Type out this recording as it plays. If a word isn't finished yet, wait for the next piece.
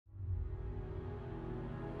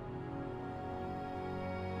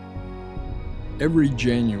Every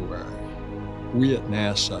January, we at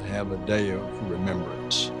NASA have a day of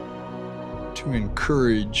remembrance to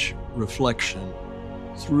encourage reflection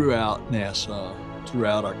throughout NASA,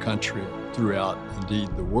 throughout our country, throughout indeed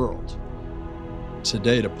the world. It's a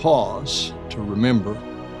day to pause, to remember,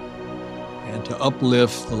 and to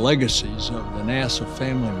uplift the legacies of the NASA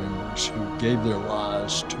family members who gave their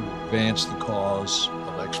lives to advance the cause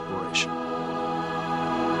of exploration.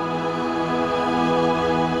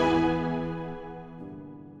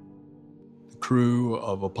 The crew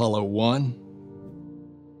of Apollo 1,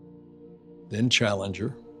 then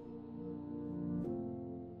Challenger,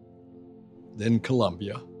 then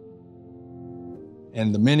Columbia,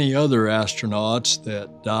 and the many other astronauts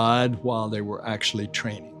that died while they were actually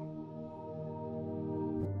training.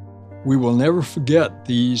 We will never forget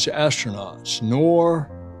these astronauts, nor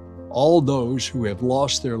all those who have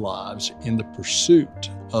lost their lives in the pursuit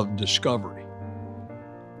of discovery.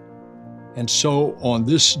 And so on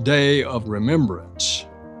this day of remembrance,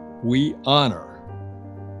 we honor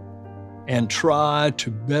and try to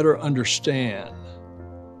better understand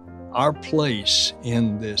our place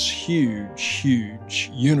in this huge, huge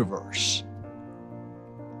universe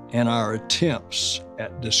and our attempts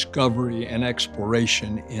at discovery and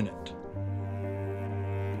exploration in it.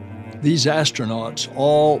 These astronauts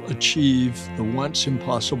all achieved the once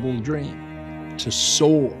impossible dream to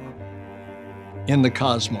soar in the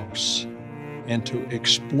cosmos and to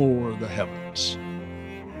explore the heavens.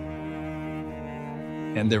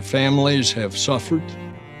 And their families have suffered,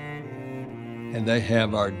 and they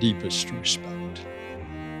have our deepest respect.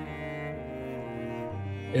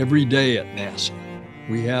 Every day at NASA,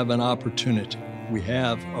 we have an opportunity, we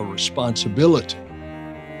have a responsibility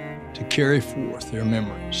to carry forth their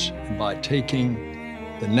memories. And by taking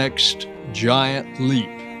the next giant leap,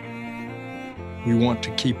 we want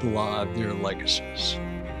to keep alive their legacies.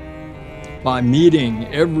 By meeting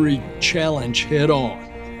every challenge head on,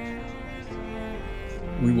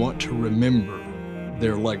 we want to remember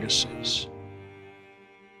their legacies.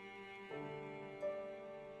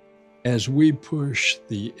 As we push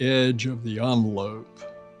the edge of the envelope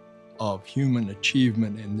of human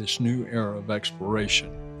achievement in this new era of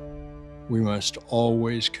exploration, we must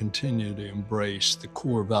always continue to embrace the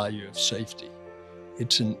core value of safety.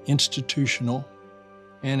 It's an institutional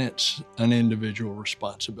and it's an individual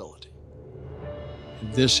responsibility.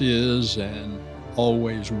 This is and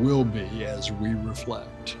always will be, as we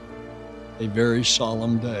reflect, a very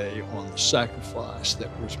solemn day on the sacrifice that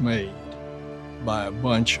was made by a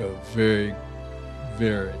bunch of very,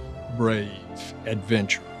 very brave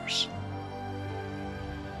adventurers.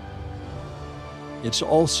 It's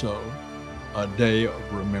also a day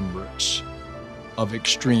of remembrance, of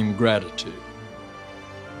extreme gratitude.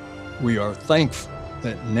 We are thankful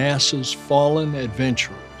that NASA's fallen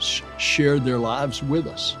adventurers shared their lives with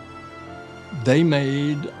us. They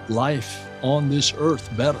made life on this earth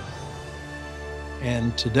better.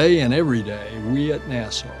 And today and every day, we at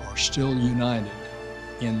NASA are still united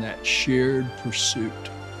in that shared pursuit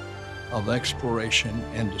of exploration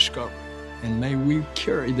and discovery. And may we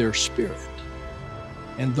carry their spirit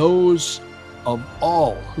and those of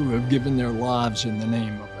all who have given their lives in the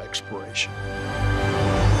name of exploration.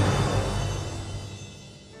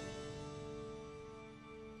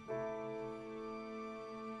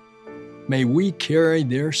 May we carry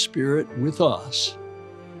their spirit with us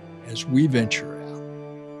as we venture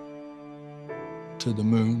out to the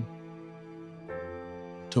moon,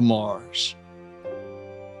 to Mars,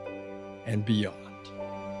 and beyond.